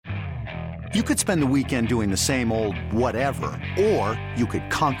You could spend the weekend doing the same old whatever, or you could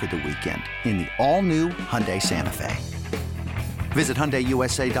conquer the weekend in the all-new Hyundai Santa Fe. Visit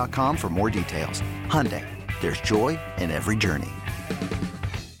HyundaiUSA.com for more details. Hyundai, there's joy in every journey.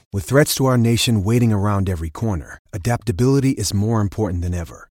 With threats to our nation waiting around every corner, adaptability is more important than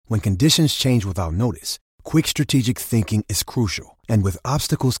ever. When conditions change without notice, quick strategic thinking is crucial. And with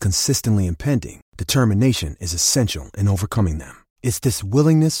obstacles consistently impending, determination is essential in overcoming them. It's this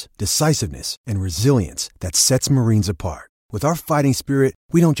willingness, decisiveness, and resilience that sets Marines apart. With our fighting spirit,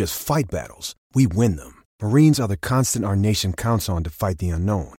 we don't just fight battles, we win them. Marines are the constant our nation counts on to fight the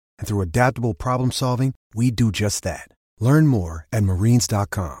unknown. And through adaptable problem solving, we do just that. Learn more at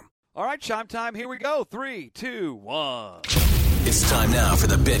marines.com. All right, chime time. Here we go. 3, 2, 1. It's time now for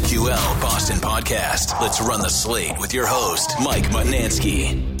the BetQL Boston Podcast. Let's run the slate with your host, Mike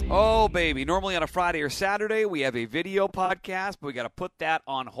Mutnansky. Oh, baby. Normally on a Friday or Saturday, we have a video podcast, but we got to put that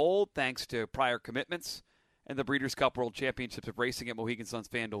on hold thanks to prior commitments and the Breeders' Cup World Championships of Racing at Mohegan Sun's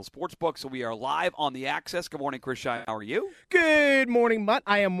FanDuel Sportsbook. So we are live on the Access. Good morning, Chris Shine. How are you? Good morning, Mutt.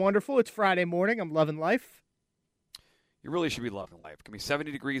 I am wonderful. It's Friday morning. I'm loving life. You really should be loving life. It's going to be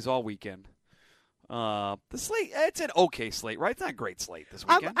 70 degrees all weekend. The slate, it's an okay slate, right? It's not a great slate this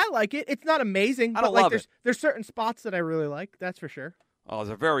weekend. I like it. It's not amazing, I but don't like love it. there's certain spots that I really like. That's for sure. Oh,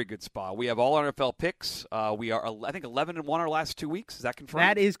 it's a very good spot. We have all NFL picks. We are, I think, 11-1 our last 2 weeks. Is that confirmed?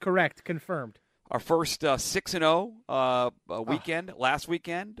 That is correct. Confirmed. Our first 6-0 weekend, last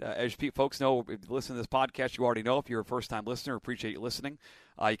weekend. As folks know, if you listen to this podcast, you already know. If you're a first-time listener, appreciate you listening.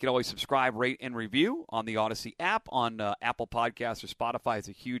 You can always subscribe, rate, and review on the Odyssey app, on Apple Podcasts or Spotify. It's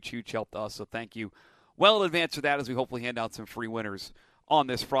a huge, huge help to us, so thank you well in advance for that as we hopefully hand out some free winners on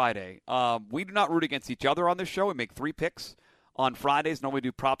this Friday. We do not root against each other on this show. We make 3 picks on Fridays. Normally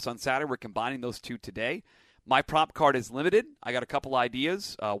do props on Saturday. We're combining those 2 today. My prop card is limited. I got a couple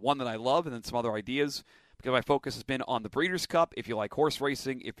ideas, one that I love and then some other ideas because my focus has been on the Breeders' Cup. If you like horse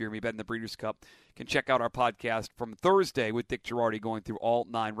racing, if you're going to be betting the Breeders' Cup, you can check out our podcast from Thursday with Dick Girardi going through all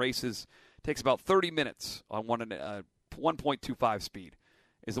 9 races. It takes about 30 minutes on 1.25 speed.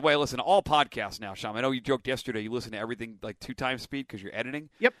 Is the way I listen to all podcasts now, Sean. I know you joked yesterday you listen to everything like 2 times speed because you're editing.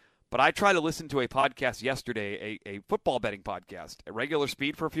 Yep. But I tried to listen to a podcast yesterday, a football betting podcast, at regular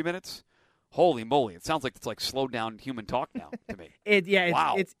speed for a few minutes. Holy moly. It sounds like it's like slowed down human talk now to me.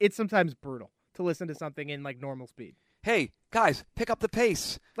 Wow. It's sometimes brutal to listen to something in like normal speed. Hey, guys, pick up the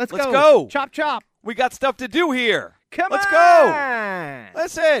pace. Let's go. go. Chop, chop. We got stuff to do here. Let's go.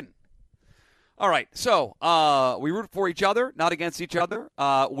 Listen. All right, so we root for each other, not against each other.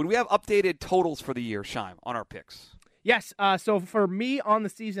 Would we have updated totals for the year, Shime, on our picks? Yes. So for me on the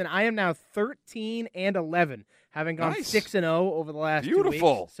season, I am now 13-11, having gone 6-0 over the last 2 weeks.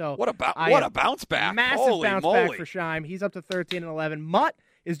 Beautiful. So what a bounce back! Massive Holy bounce moly. back for Shime. He's up to 13-11. Mutt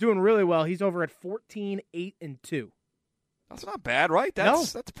is doing really well. He's over at 14-8-2. That's not bad, right?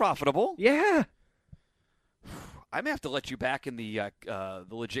 That's profitable. Yeah. I may have to let you back in the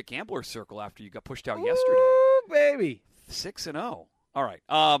legit gambler circle after you got pushed out yesterday. Ooh, baby. 6-0. All right.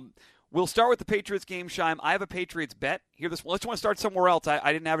 We'll start with the Patriots game, Shime. I have a Patriots bet. Here, let's want to start somewhere else.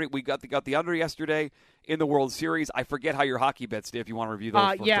 I didn't have it. We got the under yesterday in the World Series. I forget how your hockey bets did. If you want to review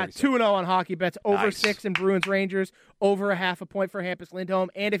those, yeah, 2-0 on hockey bets. Over Nice. 6 in Bruins Rangers. Over a half a point for Hampus Lindholm.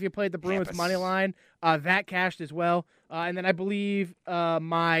 And if you played the Bruins Hampus. money line, that cashed as well. And then I believe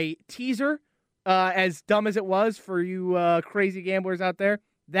my teaser, as dumb as it was for you crazy gamblers out there,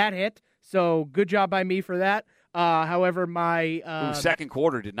 that hit. So good job by me for that. However, my second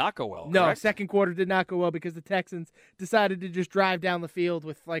quarter did not go well. No, correct? second quarter did not go well because the Texans decided to just drive down the field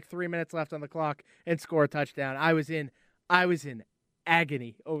with like 3 minutes left on the clock and score a touchdown. I was in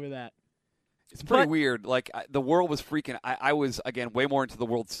agony over that. It's pretty weird. Like, the world was freaking. I was, again, way more into the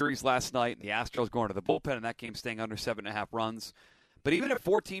World Series last night, and the Astros going to the bullpen, and that game staying under 7.5 runs. But even at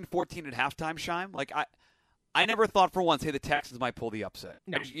 14-14 at halftime, Shime, like, I never thought for once, hey, the Texans might pull the upset.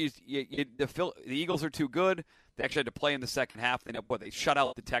 No. The Eagles are too good. They actually had to play in the second half. They shut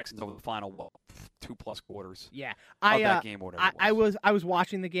out the Texans over the final 2+ quarters. Yeah, of that game, or whatever it was. I was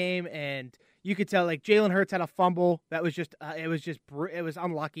watching the game, and you could tell like Jalen Hurts had a fumble that was just it was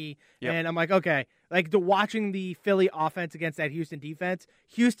unlucky, Yep. and I'm like, okay, like watching the Philly offense against that Houston defense,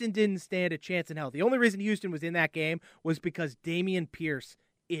 Houston didn't stand a chance in hell. The only reason Houston was in that game was because Dameon Pierce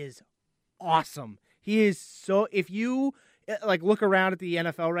is awesome. He is so. If you like look around at the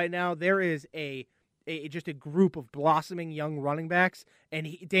NFL right now, there is just a group of blossoming young running backs, and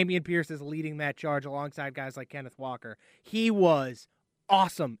Dameon Pierce is leading that charge alongside guys like Kenneth Walker. He was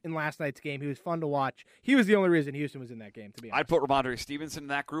awesome in last night's game. He was fun to watch. He was the only reason Houston was in that game, to be honest. I'd put Ramondre Stevenson in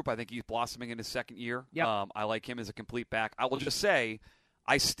that group. I think he's blossoming in his second year. Yep. I like him as a complete back. I will just say,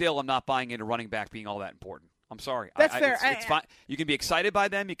 I still am not buying into running back being all that important. I'm sorry. That's fair. It's fine. You can be excited by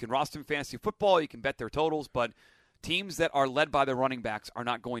them. You can roster them in fantasy football. You can bet their totals, but teams that are led by their running backs are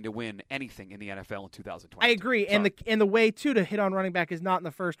not going to win anything in the NFL in 2020. I agree, and the way too to hit on running back is not in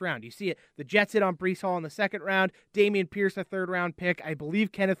the first round. You see it. The Jets hit on Breece Hall in the second round. Dameon Pierce a third round pick. I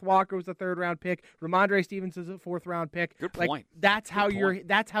believe Kenneth Walker was a third round pick. Ramondre Stevenson is a fourth round pick. Good point. That's how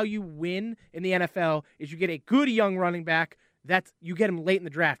you win in the NFL. Is you get a good young running back. You get him late in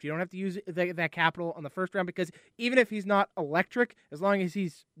the draft. You don't have to use that capital on the first round because even if he's not electric, as long as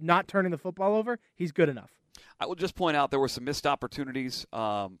he's not turning the football over, he's good enough. I will just point out there were some missed opportunities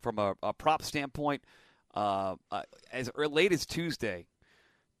from a prop standpoint. As late as Tuesday,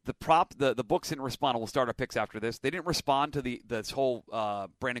 the books didn't respond. We'll start our picks after this. They didn't respond to this whole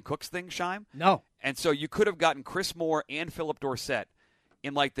Brandon Cooks thing, Scheim. No. And so you could have gotten Chris Moore and Phillip Dorsett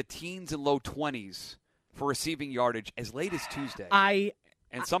in like the teens and low 20s for receiving yardage as late as Tuesday.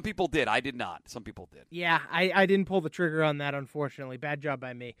 And some people did. I did not. Some people did. Yeah, I didn't pull the trigger on that, unfortunately. Bad job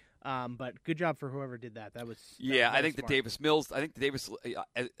by me. But good job for whoever did that. That was I think smart. the Davis Mills. I think the Davis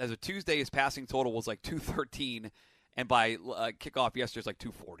as a Tuesday, his passing total was like 213, and by kickoff yesterday it's like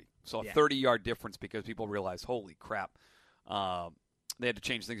 240. So a 30-yard difference because people realized, holy crap, they had to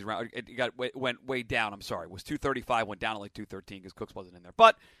change things around. It went way down. I'm sorry, it was 235, went down to like 213 because Cooks wasn't in there.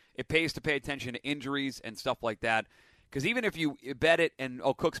 But it pays to pay attention to injuries and stuff like that. Because even if you bet it and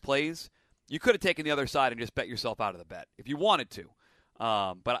Cooks plays, you could have taken the other side and just bet yourself out of the bet if you wanted to.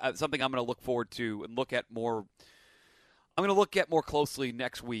 But something I'm going to look forward to and look at more. I'm going to look at more closely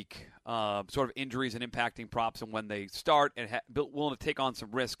next week, sort of injuries and impacting props and when they start, and willing to take on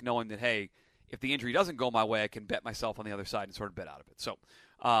some risk, knowing that hey, if the injury doesn't go my way, I can bet myself on the other side and sort of bet out of it. So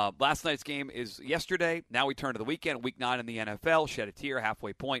last night's game is yesterday. Now we turn to the weekend, Week 9 in the NFL. Shed a tear,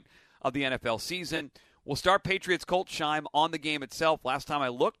 halfway point of the NFL season. We'll start Patriots-Colts, Scheim, on the game itself. Last time I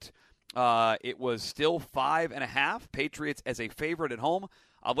looked, it was still 5.5. Patriots as a favorite at home.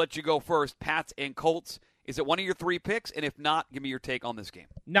 I'll let you go first. Pats and Colts. Is it one of your three picks? And if not, give me your take on this game.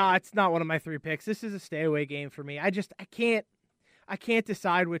 No, it's not one of my three picks. This is a stay-away game for me. I can't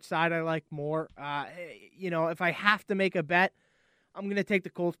decide which side I like more. If I have to make a bet, I'm going to take the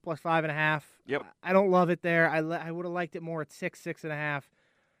Colts plus 5.5. Yep. I don't love it there. I would have liked it more at 6.5.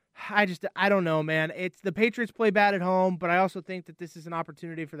 I don't know, man. It's the Patriots play bad at home, but I also think that this is an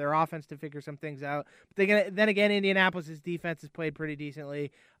opportunity for their offense to figure some things out. But then again, Indianapolis' defense has played pretty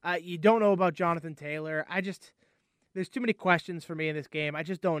decently. You don't know about Jonathan Taylor. There's too many questions for me in this game. I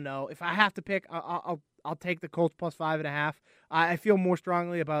just don't know. If I have to pick, I'll take the Colts plus 5.5. I feel more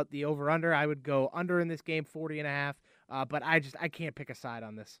strongly about the over/under. I would go under in this game, 40.5. But I can't pick a side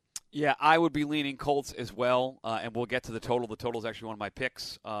on this. Yeah, I would be leaning Colts as well, and we'll get to the total. The total is actually one of my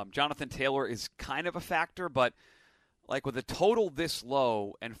picks. Jonathan Taylor is kind of a factor, but like with a total this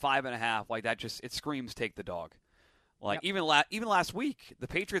low and 5.5, like that it screams take the dog. Like even last week, the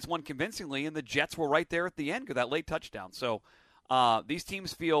Patriots won convincingly, and the Jets were right there at the end with that late touchdown. So these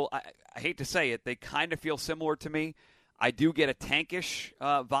teams feel, I hate to say it, they kind of feel similar to me. I do get a tankish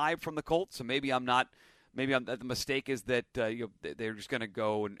vibe from the Colts, so maybe I'm not. Maybe the mistake is that they're just going to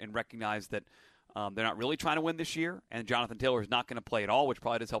go and recognize that they're not really trying to win this year, and Jonathan Taylor is not going to play at all, which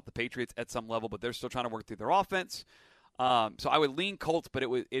probably does help the Patriots at some level, but they're still trying to work through their offense. So I would lean Colts, but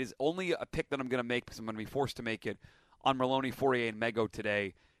it is only a pick that I'm going to make because I'm going to be forced to make it on Maloney, Fourier, and Mego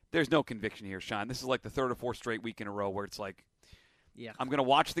today. There's no conviction here, Sean. This is like the third or fourth straight week in a row where it's like, I'm going to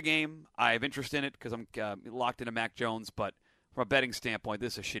watch the game. I have interest in it because I'm locked into Mac Jones, but from a betting standpoint,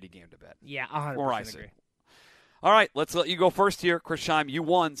 this is a shitty game to bet. Yeah, 100% agree. All right, let's let you go first here. Chris Scheim, you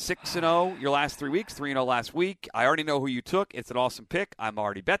won 6-0 your last 3 weeks, 3-0 last week. I already know who you took. It's an awesome pick. I'm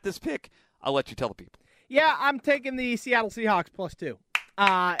already bet this pick. I'll let you tell the people. Yeah, I'm taking the Seattle Seahawks +2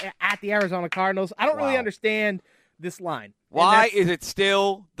 at the Arizona Cardinals. I don't really understand this line. Why is it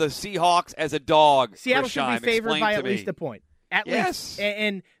still the Seahawks as a dog? Seattle Chris should Scheim? be favored Explain by to at me. least a point. At least.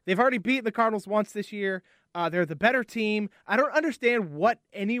 And they've already beaten the Cardinals once this year. They're the better team. I don't understand what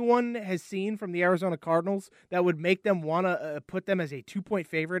anyone has seen from the Arizona Cardinals that would make them want to put them as a 2-point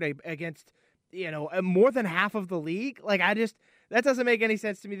favorite against, more than half of the league. Like, that doesn't make any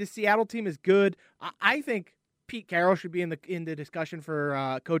sense to me. The Seattle team is good. I think Pete Carroll should be in the discussion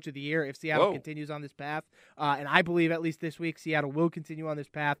for Coach of the Year if Seattle continues on this path. And I believe at least this week Seattle will continue on this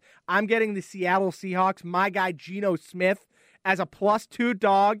path. I'm getting the Seattle Seahawks. My guy Geno Smith as a +2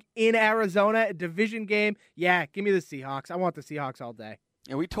 dog in Arizona, a division game. Yeah, give me the Seahawks. I want the Seahawks all day.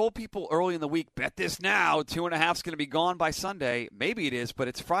 And we told people early in the week, bet this now. 2.5 is going to be gone by Sunday. Maybe it is, but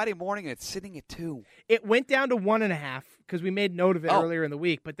it's Friday morning and it's sitting at 2. It went down to 1.5 because we made note of it earlier in the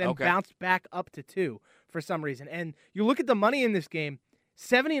week, but then bounced back up to 2 for some reason. And you look at the money in this game,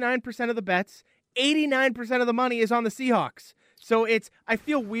 79% of the bets, 89% of the money is on the Seahawks. So I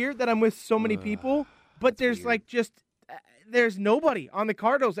feel weird that I'm with so many people, but there's weird. there's nobody on the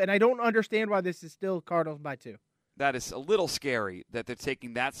Cardinals, and I don't understand why this is still Cardinals by 2. That is a little scary that they're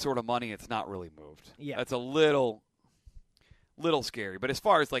taking that sort of money. It's not really moved. Yeah. That's a little scary. But as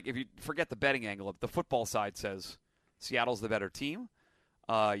far as, if you forget the betting angle, the football side says Seattle's the better team.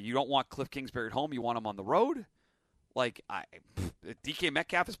 You don't want Cliff Kingsbury at home. You want him on the road. DK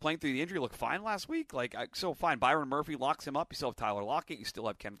Metcalf is playing through the injury. Looked fine last week. So fine. Byron Murphy locks him up. You still have Tyler Lockett. You still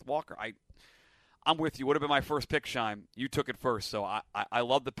have Kenneth Walker. I'm with you. Would have been my first pick, Shime. You took it first. So I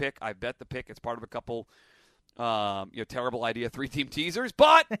love the pick. I bet the pick. It's part of a couple terrible idea 3-team teasers,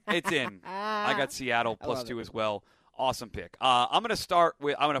 but it's in. I got Seattle +2 as well. Awesome pick. I'm going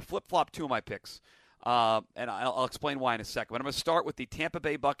to flip-flop 2 of my picks, and I'll explain why in a second. But I'm going to start with the Tampa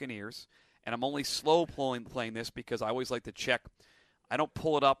Bay Buccaneers, and I'm only slow playing this because I always like to check. I don't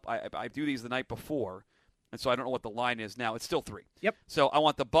pull it up. I do these the night before, and so I don't know what the line is now. It's still 3. Yep. So I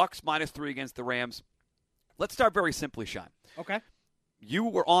want the Bucs -3 against the Rams. Let's start very simply, Shime. Okay. You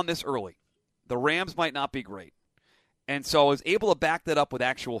were on this early. The Rams might not be great. And so I was able to back that up with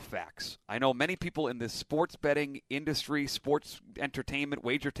actual facts. I know many people in the sports betting industry, sports entertainment,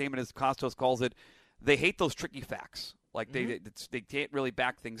 wagertainment as Costos calls it, they hate those tricky facts. They can't really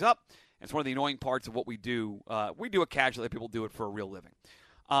back things up. And it's one of the annoying parts of what we do. We do it casually. People do it for a real living.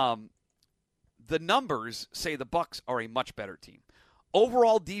 The numbers say the Bucs are a much better team.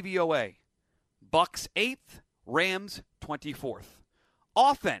 Overall DVOA, Bucs 8th, Rams 24th.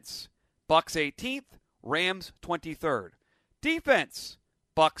 Offense, Bucs 18th, Rams 23rd. Defense,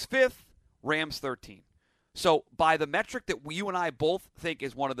 Bucs 5th, Rams 13th. So by the metric that you and I both think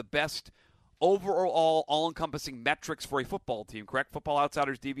is one of the best overall all-encompassing metrics for a football team, correct? Football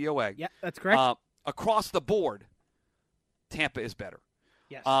Outsiders DVOA. Yeah, that's correct. Across the board, Tampa is better.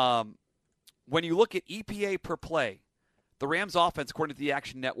 Yes. When you look at EPA per play, the Rams offense, according to the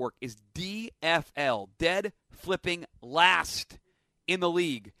Action Network, is DFL, dead flipping last in the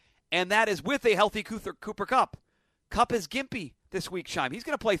league. And that is with a healthy Cooper Kupp. Kupp is gimpy this week, Shime. He's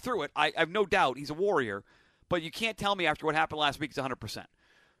going to play through it. I have no doubt. He's a warrior. But you can't tell me after what happened last week he's 100%.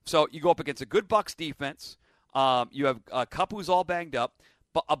 So you go up against a good Bucs defense. You have Kupp who's all banged up.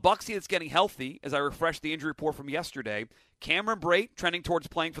 But a Bucs team that's getting healthy, as I refreshed the injury report from yesterday. Cameron Brate trending towards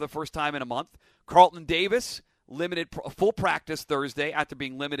playing for the first time in a month. Carlton Davis, limited full practice Thursday after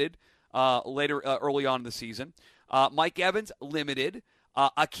being limited early on in the season. Mike Evans, limited.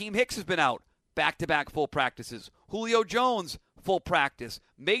 Akeem Hicks has been out, back-to-back full practices. Julio Jones, full practice.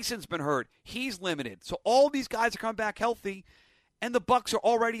 Mason's been hurt. He's limited. So all these guys are coming back healthy, and the Bucs are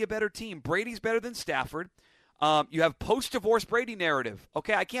already a better team. Brady's better than Stafford. You have post-divorce Brady narrative.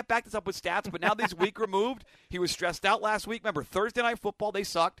 Okay, I can't back this up with stats, but now that he's a week removed, he was stressed out last week. Remember, Thursday Night Football, they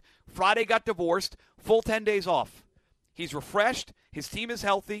sucked. Friday got divorced. Full 10 days off. He's refreshed. His team is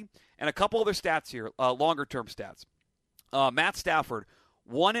healthy. And a couple other stats here, longer-term stats. Matt Stafford,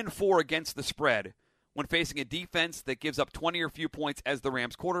 1-4 against the spread when facing a defense that gives up 20 or few points as the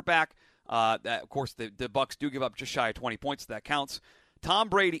Rams quarterback. Of course, the Bucs do give up just shy of 20 points. So that counts. Tom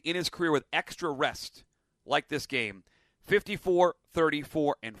Brady in his career with extra rest, like this game, 54,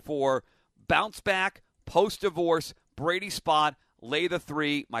 34, and 4. Bounce back, post-divorce, Brady spot, lay the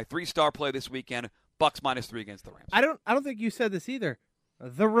 3. My 3-star play this weekend, Bucs -3 against the Rams. I don't think you said this either.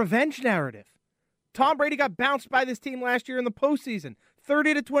 The revenge narrative. Tom Brady got bounced by this team last year in the postseason,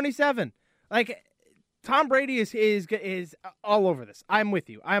 30-27. Tom Brady is all over this. I'm with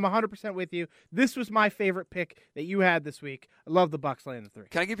you. I'm 100% with you. This was my favorite pick that you had this week. I love the Bucs laying the 3.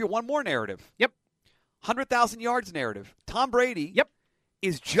 Can I give you one more narrative? Yep. 100,000 yards narrative. Tom Brady. Yep. He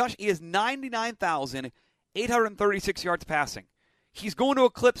is 99,836 yards passing. He's going to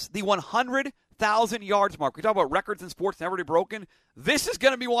eclipse the 100,000 yards mark. We talk about records in sports never to be broken. This is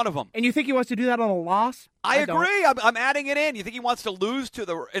going to be one of them. And you think he wants to do that on a loss? I agree. I'm adding it in. You think he wants to lose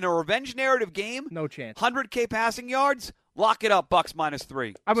in a revenge narrative game? No chance. 100K passing yards? Lock it up, Bucs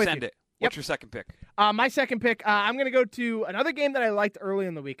 -3. I'm with Send you. it. What's your second pick? My second pick, I'm going to go to another game that I liked early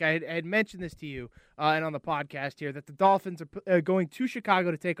in the week. I had mentioned this to you and on the podcast here, that the Dolphins are going to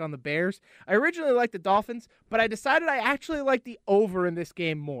Chicago to take on the Bears. I originally liked the Dolphins, but I decided I actually like the over in this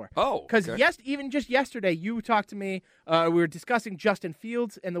game more. Oh, because okay. even just yesterday, you talked to me. We were discussing Justin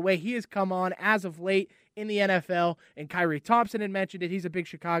Fields and the way he has come on as of late in the NFL, and Kyrie Thompson had mentioned it. He's a big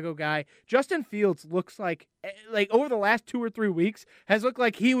Chicago guy. Justin Fields looks like over the last 2 or 3 weeks, has looked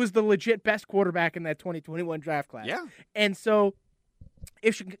like he was the legit best quarterback in that 2021 draft class. Yeah. And so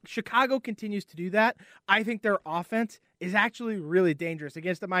if Chicago continues to do that, I think their offense is actually really dangerous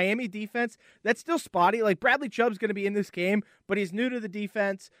against the Miami defense. That's still spotty. Like, Bradley Chubb's going to be in this game, but he's new to the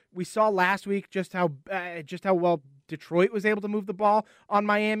defense. We saw last week just how well Detroit was able to move the ball on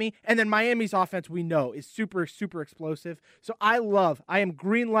Miami. And then Miami's offense, we know, is super, super explosive. So I am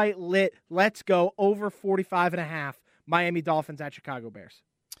green light lit. Let's go over 45.5 Miami Dolphins at Chicago Bears.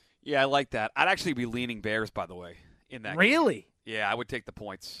 Yeah, I like that. I'd actually be leaning Bears, by the way, in that Really? game. Yeah, I would take the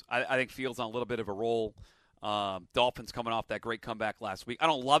points. I think Fields on a little bit of a roll. Dolphins coming off that great comeback last week. I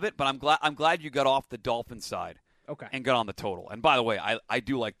don't love it, but I'm glad you got off the Dolphins side. Okay. And got on the total. And by the way, I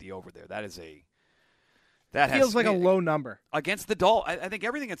do like the over there. That feels like a low number against the Dolphins. I think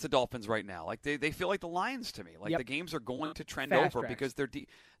everything against the Dolphins right now. Like they feel like the Lions to me. Like the games are going to trend Fast over tracks. because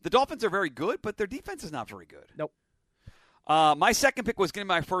the Dolphins are very good, but their defense is not very good. Nope. My second pick was going to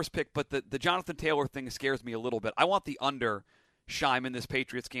be my first pick, but the Jonathan Taylor thing scares me a little bit. I want the under Shime in this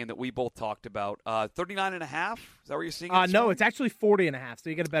Patriots game that we both talked about. 39.5? Is that what you're seeing? No, it's actually 40.5, so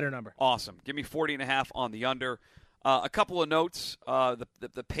you get a better number. Awesome. Give me 40.5 on the under. A couple of notes.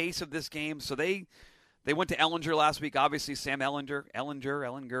 The pace of this game. So they went to Ellinger last week. Obviously, Sam Ellinger,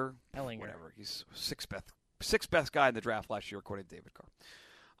 whatever. He's sixth best guy in the draft last year, according to David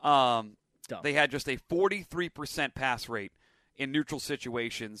Carr. They had just a 43% pass rate in neutral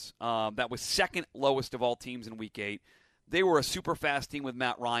situations. That was second lowest of all teams in Week 8. They were a super fast team with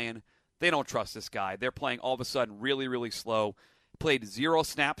Matt Ryan. They don't trust this guy. They're playing all of a sudden really, really slow. Played 0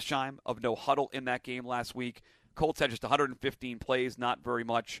 snaps, Shime, of no huddle in that game last week. Colts had just 115 plays, not very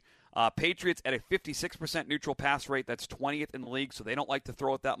much. Patriots at a 56% neutral pass rate. That's 20th in the league, so they don't like to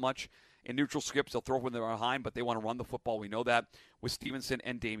throw it that much. In neutral scripts, they'll throw when they're behind, but they want to run the football. We know that with Stevenson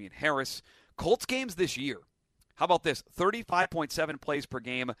and Damian Harris. Colts games this year. How about this? 35.7 plays per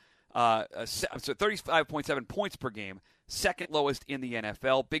game. 35.7 points per game. Second lowest in the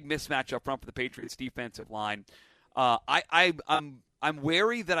NFL. Big mismatch up front for the Patriots defensive line. I'm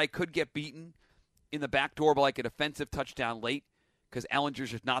wary that I could get beaten in the back door by like a defensive touchdown late because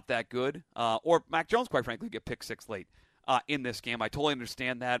Ellinger's just not that good. Or Mac Jones, quite frankly, get pick six late in this game. I totally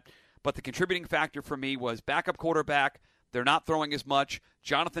understand that. But the contributing factor for me was backup quarterback. They're not throwing as much.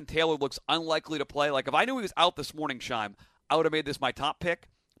 Jonathan Taylor looks unlikely to play. Like, if I knew he was out this morning, Shime, I would have made this my top pick.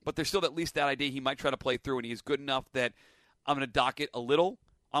 But there's still at least that idea he might try to play through, and he's good enough that I'm going to dock it a little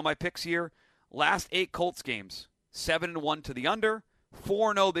on my picks here. Last 8 Colts games, 7-1 to the under,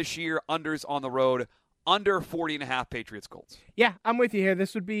 4-0 this year, unders on the road, under 40.5 Patriots Colts. Yeah, I'm with you here.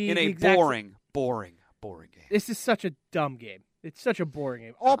 This would be in a boring game. This is such a dumb game. It's such a boring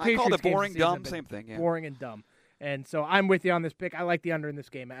game. All Patriots I call it games boring, this season dumb, same thing. Yeah. Boring and dumb. And so I'm with you on this pick. I like the under in this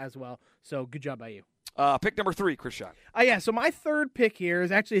game as well. So good job by you. Pick number 3, Chris Schott. Yeah, so my third pick here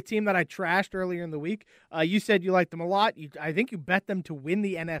is actually a team that I trashed earlier in the week. You said you liked them a lot. I think you bet them to win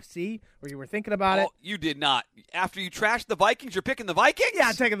the NFC, or you were thinking about it. You did not. After you trashed the Vikings, you're picking the Vikings? Yeah,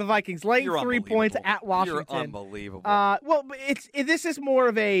 I'm taking the Vikings. Laying 3 points at Washington. You're unbelievable. Well, this is more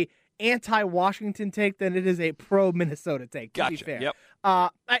of a anti-Washington take than it is a pro-Minnesota take, to be fair. Yep.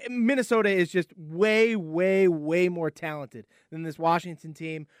 Minnesota is just way, way, way more talented than this Washington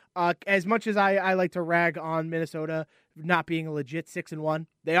team. As much as I like to rag on Minnesota not being a legit 6-1,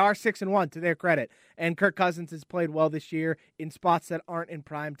 they are 6-1 to their credit. And Kirk Cousins has played well this year in spots that aren't in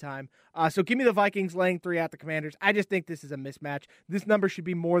prime time. So give me the Vikings laying 3 at the Commanders. I just think this is a mismatch. This number should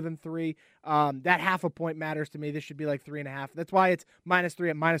be more than 3. That half a point matters to me. This should be like 3.5. That's why it's -3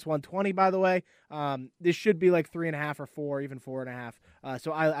 at -120, by the way. This should be like 3.5 or 4, even 4.5.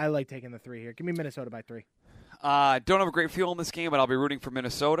 So I like taking the 3 here. Give me Minnesota by 3. Don't have a great feel in this game, but I'll be rooting for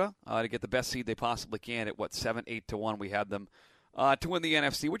Minnesota to get the best seed they possibly can at 7-8-1. We had them to win the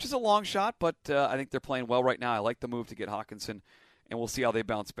NFC, which is a long shot, but I think they're playing well right now. I like the move to get Hawkinson, and we'll see how they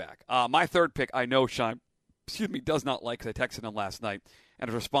bounce back. My third pick, I know Sean, does not like, because I texted him last night, and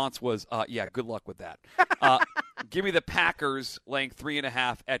his response was, yeah, good luck with that. Give me the Packers laying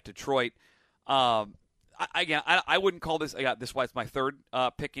 3.5 at Detroit. I wouldn't call this. This is why it's my third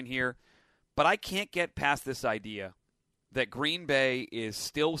pick in here. But I can't get past this idea that Green Bay is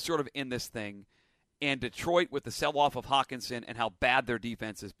still sort of in this thing, and Detroit, with the sell-off of Hawkinson and how bad their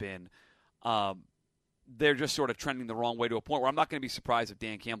defense has been, they're just sort of trending the wrong way to a point where I'm not going to be surprised if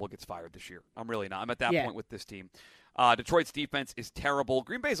Dan Campbell gets fired this year. I'm really not. I'm at that point with this team. Detroit's defense is terrible.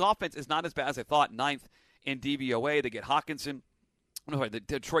 Green Bay's offense is not as bad as I thought. 9th in DVOA. They get Hawkinson.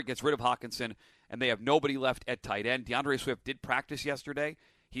 Detroit gets rid of Hawkinson, and they have nobody left at tight end. DeAndre Swift did practice yesterday.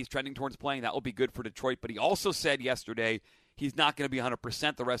 He's trending towards playing. That will be good for Detroit. But he also said yesterday he's not going to be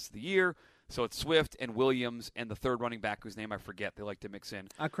 100% the rest of the year. So it's Swift and Williams and the third running back, whose name I forget. They like to mix in.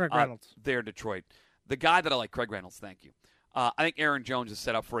 Craig Reynolds. They're Detroit. The guy that I like, Craig Reynolds, thank you. I think Aaron Jones is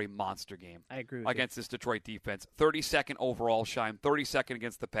set up for a monster game. I agree with against this Detroit defense. 32nd overall, Shime, 32nd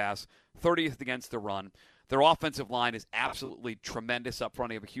against the pass, 30th against the run. Their offensive line is absolutely tremendous up front.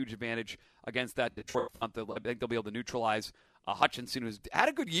 They have a huge advantage against that Detroit front. I think they'll be able to neutralize Hutchinson, who's had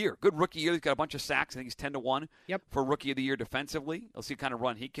a good year, good rookie year. He's got a bunch of sacks. I think he's 10-1 for Rookie of the Year defensively. We'll see what kind of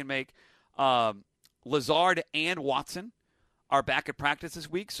run he can make. Lazard and Watson are back at practice this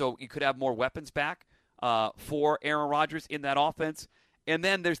week, so you could have more weapons back for Aaron Rodgers in that offense. And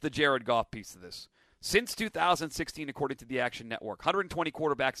then there's the Jared Goff piece of this. Since 2016, according to the Action Network, 120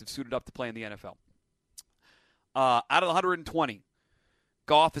 quarterbacks have suited up to play in the NFL. Out of the 120,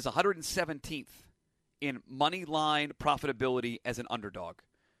 Goff is 117th in money line profitability as an underdog.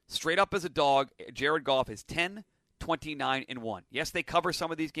 Straight up as a dog, Jared Goff is 10-29-1. Yes, they cover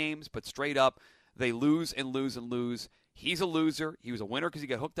some of these games, but straight up, they lose and lose and lose. He's a loser. He was a winner because he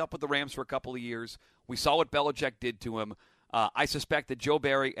got hooked up with the Rams for a couple of years. We saw what Belichick did to him. I suspect that Joe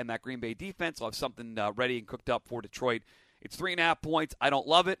Barry and that Green Bay defense will have something ready and cooked up for Detroit. It's 3.5 points. I don't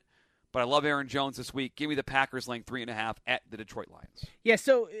love it, but I love Aaron Jones this week. Give me the Packers laying 3.5 at the Detroit Lions. Yeah,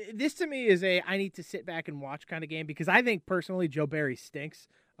 so this to me is I need to sit back and watch kind of game because I think personally Joe Barry stinks.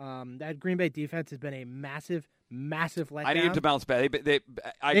 That Green Bay defense has been a massive letdown. I need him to bounce back.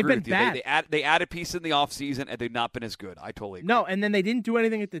 I agree with you. They added piece in the offseason, and they've not been as good. I totally agree. No, and then they didn't do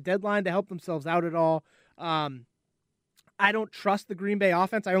anything at the deadline to help themselves out at all. I don't trust the Green Bay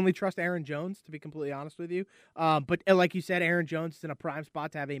offense. I only trust Aaron Jones, to be completely honest with you. But like you said, Aaron Jones is in a prime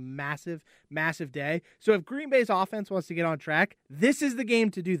spot to have a massive day. So if Green Bay's offense wants to get on track, this is the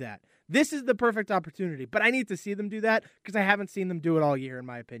game to do that. This is the perfect opportunity, but I need to see them do that because I haven't seen them do it all year, in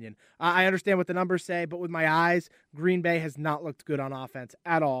my opinion. I understand what the numbers say, but with my eyes, Green Bay has not looked good on offense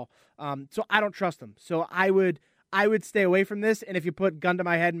at all. So I don't trust them. So I would stay away from this, and if you put gun to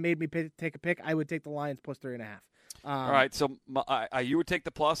my head and made me take a pick, I would take the Lions plus 3.5. All right, so you would take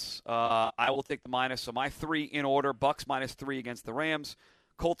the plus. I will take the minus. So my 3 in order: Bucks -3 against the Rams,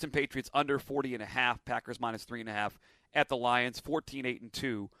 Colts and Patriots under 40.5, Packers -3.5 at the Lions,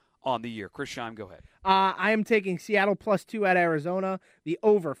 14-8-2 on the year. Chris Scheim, go ahead. I am taking Seattle +2 at Arizona, the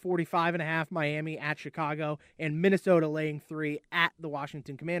over 45.5 Miami at Chicago, and Minnesota laying 3 at the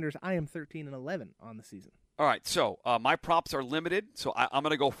Washington Commanders. I am 13-11 on the season. All right, so my props are limited, so I'm going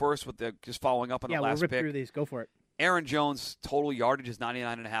to go first with just following up on the last we'll rip pick. through these. Go for it. Aaron Jones' total yardage is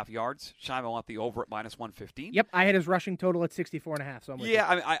 99.5 yards. Scheim, I want the over at -115. Yep, I had his rushing total at 64.5. So I mean,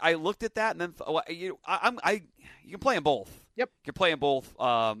 I looked at that, and then you can play them both. Yep, you can play them both.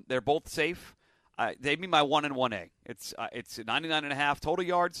 They're both safe. They mean my 1 and 1A. It's 99.5 total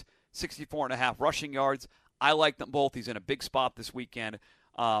yards, 64.5 rushing yards. I like them both. He's in a big spot this weekend.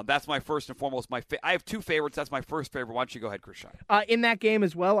 That's my first and foremost. I have 2 favorites. That's my first favorite. Why don't you go ahead, Chris Scheim? In that game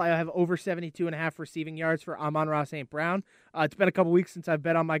as well, I have over 72.5 receiving yards for Amon-Ra St. Brown. It's been a couple weeks since I've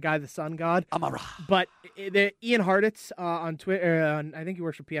bet on my guy, the Sun God. Amon-Ra. But Ian Hartitz on Twitter, I think he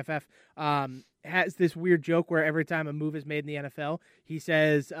works for PFF, has this weird joke where every time a move is made in the NFL, he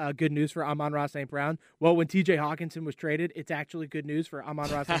says good news for Amon-Ra St. Brown. Well, when TJ Hawkinson was traded, it's actually good news for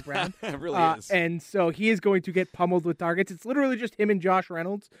Amon-Ra St. Brown. It really is. And so he is going to get pummeled with targets. It's literally just him and Josh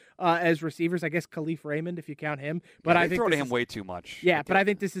Reynolds as receivers. I guess Khalif Raymond, if you count him. But I think throw to him way too much. Yeah, but I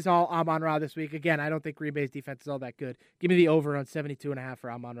think this is all Amon-Ra this week. Again, I don't think Green Bay's defense is all that good. Give me the over on 72.5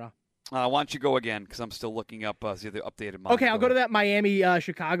 for Amon-Ra. Why don't you go again? Because I'm still looking up the updated. Okay, I'll go to that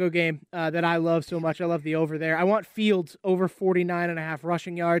Miami-Chicago game that I love so much. I love the over there. I want Fields over 49.5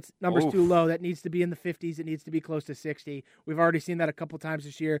 rushing yards. Number's too low. That needs to be in the 50s. It needs to be close to 60. We've already seen that a couple times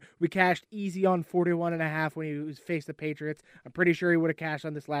this year. We cashed easy on 41.5 when he faced the Patriots. I'm pretty sure he would have cashed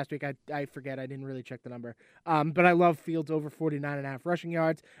on this last week. I forget. I didn't really check the number. But I love Fields over 49.5 rushing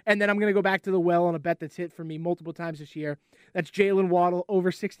yards. And then I'm going to go back to the well on a bet that's hit for me multiple times this year. That's Jalen Waddle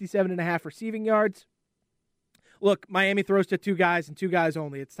over 67.5 receiving yards. Look, Miami throws to 2 guys and 2 guys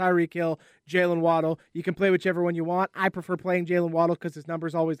only. It's Tyreek Hill, Jalen Waddle. You can play whichever one you want. I prefer playing Jalen Waddle because his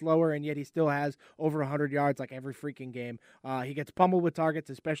number's always lower, and yet he still has over 100 yards like every freaking game. He gets pummeled with targets,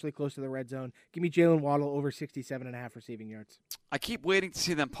 especially close to the red zone. Give me Jalen Waddle over 67.5 receiving yards. I keep waiting to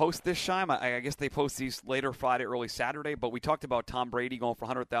see them post this, Scheim. I guess they post these later Friday, early Saturday, but we talked about Tom Brady going for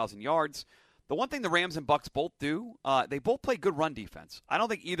 100,000 yards. The one thing the Rams and Bucks both do, they both play good run defense. I don't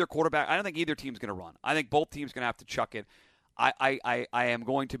think either team's going to run. I think both teams going to have to chuck it. I am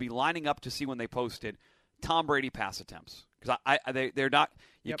going to be lining up to see when they posted Tom Brady pass attempts because they're not.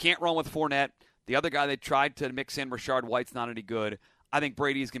 You can't run with Fournette. The other guy they tried to mix in, Rashard White's not any good. I think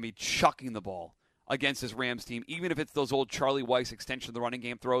Brady is going to be chucking the ball against his Rams team, even if it's those old Charlie Weiss extension of the running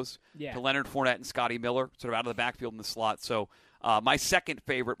game throws to Leonard Fournette and Scotty Miller, sort of out of the backfield in the slot. So my second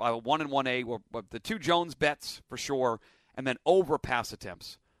favorite, 1 and 1A, were the 2 Jones bets for sure, and then over pass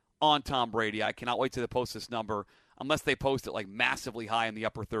attempts on Tom Brady. I cannot wait till they post this number. Unless they post it like massively high in the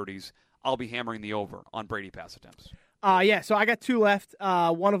upper 30s, I'll be hammering the over on Brady pass attempts. So I got two left.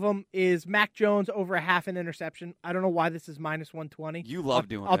 One of them is Mac Jones over a half an interception. I don't know why this is minus 120. You love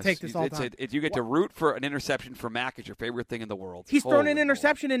doing this. I'll take this all the time. You get to root for an interception for Mac. It's your favorite thing in the world. He's thrown an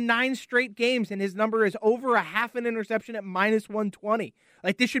interception in 9 straight games, and his number is over a half an interception at minus 120.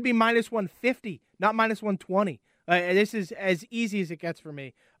 Like, this should be minus 150, not minus 120. This is as easy as it gets for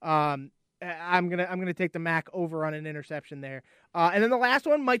me. I'm gonna take the Mac over on an interception there. And then the last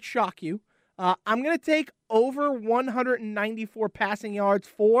one might shock you. I'm going to take over 194 passing yards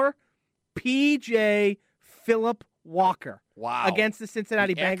for P.J. Philip Walker. Wow. Against the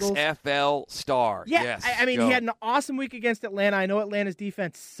Cincinnati Bengals. XFL star. Yeah, yes, I mean, he had an awesome week against Atlanta. I know Atlanta's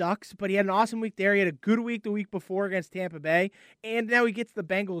defense sucks, but he had an awesome week there. He had a good week the week before against Tampa Bay, and now he gets the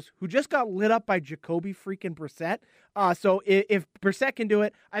Bengals, who just got lit up by Jacoby freaking Brissett. So if Brissett can do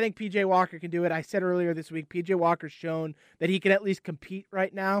it, I think P.J. Walker can do it. I said earlier this week, P.J. Walker's shown that he can at least compete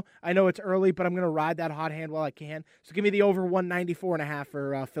right now. I know it's early, but I'm going to ride that hot hand while I can. So give me the over 194.5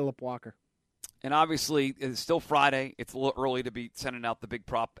 for Philip Walker. And obviously, it's still Friday. It's a little early to be sending out the big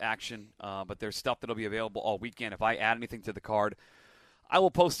prop action, but there's stuff that'll be available all weekend. If I add anything to the card, I will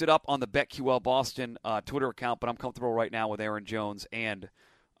post it up on the BetQL Boston Twitter account, but I'm comfortable right now with Aaron Jones and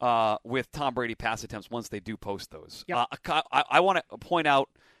with Tom Brady pass attempts once they do post those. Yep. I want to point out,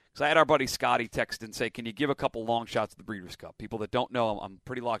 because I had our buddy Scotty text and say, can you give a couple long shots at the Breeders' Cup? People that don't know, I'm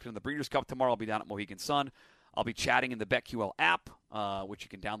pretty locked in the Breeders' Cup tomorrow. I'll be down at Mohegan Sun. I'll be chatting in the BetQL app, which you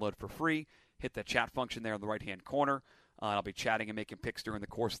can download for free. Hit the chat function there in the right-hand corner. I'll be chatting and making picks during the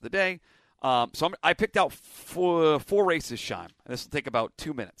course of the day. I picked out four races, Shime. This will take about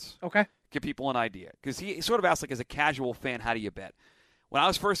 2 minutes. Okay. Give people an idea. Because he sort of asked, like, as a casual fan, how do you bet? When I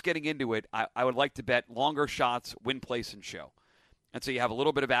was first getting into it, I would like to bet longer shots, win, place, and show. And so you have a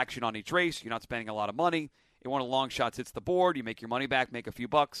little bit of action on each race. You're not spending a lot of money. If one of the long shots hits the board, you make your money back, make a few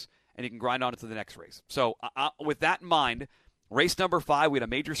bucks, and you can grind on it to the next race. So with that in mind, race number 5, we had a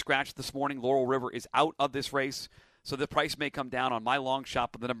major scratch this morning. Laurel River is out of this race, so the price may come down on my long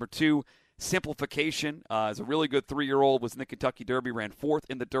shot. But the number 2, Simplification, is a really good 3-year-old, was in the Kentucky Derby, ran 4th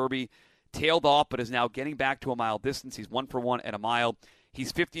in the Derby, tailed off, but is now getting back to a mile distance. He's 1 for 1 at a mile.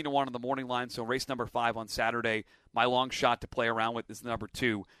 He's 15-1 on the morning line, so race number 5 on Saturday, my long shot to play around with is number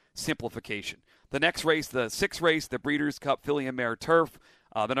 2, Simplification. The next race, the 6th race, the Breeders' Cup Filly and Mare Turf.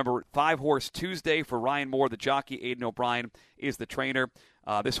 The number 5 horse, Tuesday, for Ryan Moore, the jockey. Aiden O'Brien is the trainer.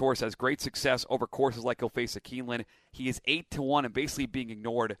 This horse has great success over courses like he'll face a Keeneland. He is 8-1 and basically being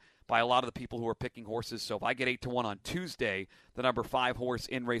ignored by a lot of the people who are picking horses. So if I get 8-1 on Tuesday, the number 5 horse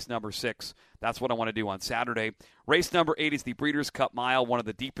in race number 6, that's what I want to do on Saturday. Race number 8 is the Breeders' Cup Mile, one of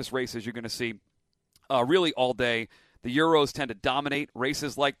the deepest races you're going to see really all day. The Euros tend to dominate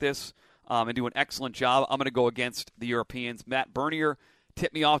races like this and do an excellent job. I'm going to go against the Europeans. Matt Bernier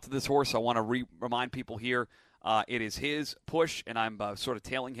tipped me off to this horse. I want to remind people here it is his push, and I'm sort of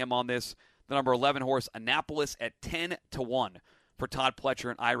tailing him on this. The number 11 horse, Annapolis, at 10-1 for Todd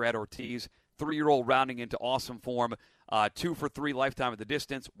Pletcher and Irad Ortiz. 3-year-old rounding into awesome form. 2 for 3 lifetime at the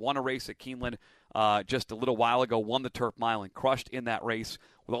distance. Won a race at Keeneland just a little while ago. Won the Turf Mile and crushed in that race.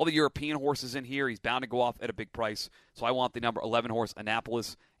 With all the European horses in here, he's bound to go off at a big price. So I want the number 11 horse,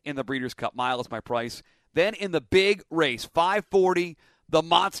 Annapolis, in the Breeders' Cup Mile as my price. Then in the big race, 540, the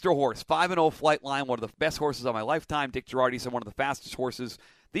monster horse, 5-0 Flightline, one of the best horses of my lifetime. Dick Girardi said one of the fastest horses,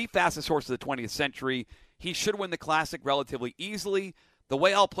 the fastest horse of the 20th century. He should win the Classic relatively easily. The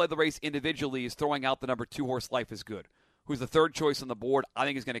way I'll play the race individually is throwing out the number 2 horse, Life is Good, who's the 3rd choice on the board. I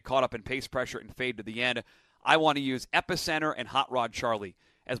think he's going to get caught up in pace pressure and fade to the end. I want to use Epicenter and Hot Rod Charlie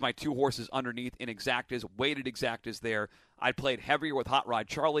as my 2 horses underneath in exactas, weighted exactas there. I'd play it heavier with Hot Rod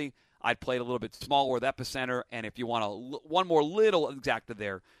Charlie. I'd play it a little bit smaller with Epicenter, and if you want one more little exacta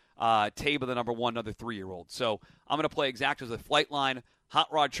there, Taba, the number 1, another 3-year-old. So I'm going to play exactas with Flightline,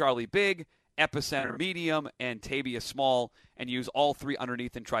 Hot Rod Charlie big, Epicenter medium, and Tabia small, and use all 3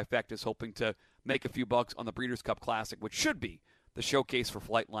 underneath in trifectas, hoping to make a few bucks on the Breeders' Cup Classic, which should be the showcase for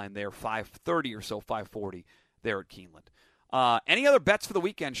Flightline there, 530 or so, 540 there at Keeneland. Any other bets for the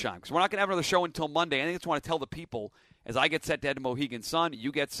weekend, Sean? Because we're not going to have another show until Monday. I just want to tell the people, as I get set to head to Mohegan Sun,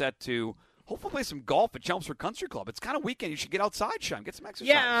 you get set to hopefully play some golf at Chelmsford Country Club. It's kind of weekend. You should get outside, Sean. Get some exercise.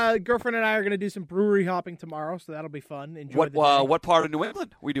 Yeah, girlfriend and I are going to do some brewery hopping tomorrow, so that'll be fun. Enjoy the day. What part of New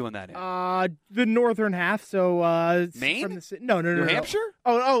England are we doing that in? The northern half. So Maine? From the, no, New Hampshire?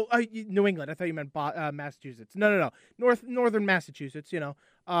 Oh, New England. I thought you meant Massachusetts. No. Northern Massachusetts.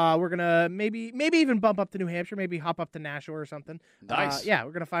 We're gonna maybe even bump up to New Hampshire, maybe hop up to Nashua or something. Nice. Yeah,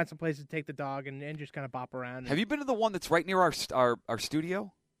 we're gonna find some places to take the dog and just kind of bop around. Have you been to the one that's right near our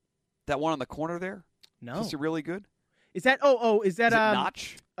studio? That one on the corner there? No. Is it really good? Is that? Is that Is it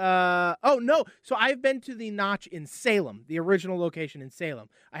Notch? No. So I've been to the Notch in Salem, the original location in Salem.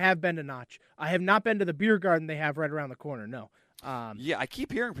 I have been to Notch. I have not been to the beer garden they have right around the corner. No. Yeah, I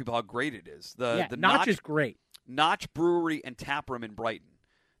keep hearing people how great it is. The Notch is great. Notch Brewery and Tap Room in Brighton.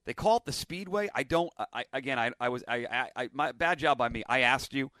 They call it the Speedway. My bad job by me. I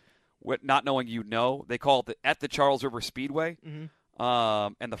asked you, not knowing you know. They call it at the Charles River Speedway, and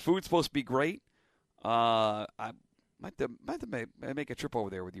the food's supposed to be great. I might have to make a trip over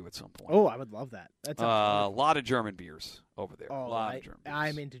there with you at some point. Oh, I would love that. That's a lot of German beers over there. Oh, a lot of German beers.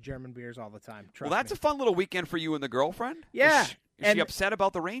 I'm into German beers all the time. Well, that's a fun little weekend for you and the girlfriend. Yeah. Is she upset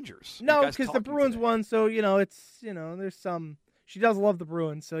about the Rangers? No, because the Bruins won, so there's some. She does love the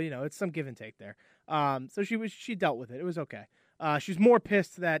Bruins, so it's some give and take there. So she dealt with it. It was okay. She's more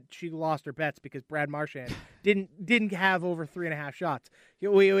pissed that she lost her bets because Brad Marchand didn't have over 3.5 shots.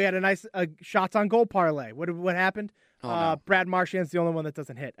 We had a nice shots on goal parlay. What happened? No. Brad Marchand's the only one that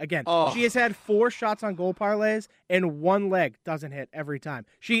doesn't hit. Again, she has had 4 shots on goal parlays and one leg doesn't hit every time.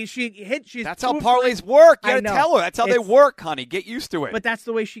 She's that's how parlays work. You gotta tell her. That's how they work, honey. Get used to it. But that's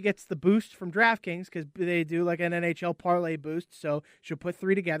the way she gets the boost from DraftKings because they do like an NHL parlay boost. So she'll put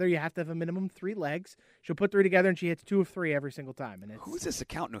 3 together. You have to have a minimum 3 legs. She'll put 3 together and she hits 2 of 3 every single time. And who's this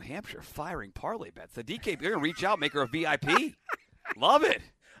account in New Hampshire firing parlay bets? The DK, they're gonna reach out, make her a VIP. Love it.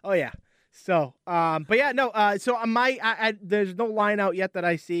 Oh yeah. So, but yeah, no. So there's no line out yet that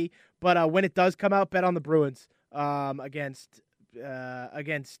I see. But when it does come out, bet on the Bruins against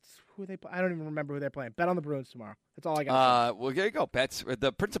who they. I don't even remember who they're playing. Bet on the Bruins tomorrow. That's all I got. Well, there you go. Bets.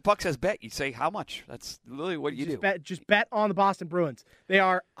 The Prince of Puck says bet. You say how much? That's literally what you do. Just bet on the Boston Bruins. They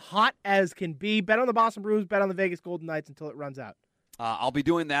are hot as can be. Bet on the Boston Bruins. Bet on the Vegas Golden Knights until it runs out. I'll be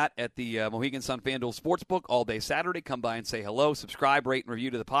doing that at the Mohegan Sun FanDuel Sportsbook all day Saturday. Come by and say hello. Subscribe, rate, and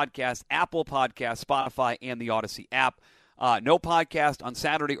review to the podcast, Apple Podcasts, Spotify, and the Odyssey app. No podcast on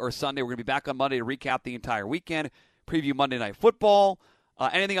Saturday or Sunday. We're going to be back on Monday to recap the entire weekend, preview Monday Night Football.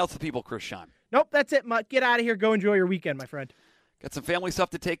 Anything else for people, Chris Scheim? Nope, that's it, Mutt. Get out of here. Go enjoy your weekend, my friend. Got some family stuff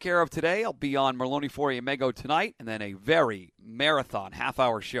to take care of today. I'll be on Merloni Fourier Mego tonight, and then a very marathon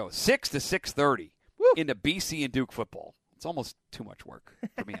half-hour show, 6 to 6:30 into BC and Duke football. It's almost too much work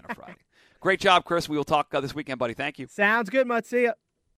for me on a Friday. Great job, Chris. We will talk this weekend, buddy. Thank you. Sounds good, Mutt. See ya.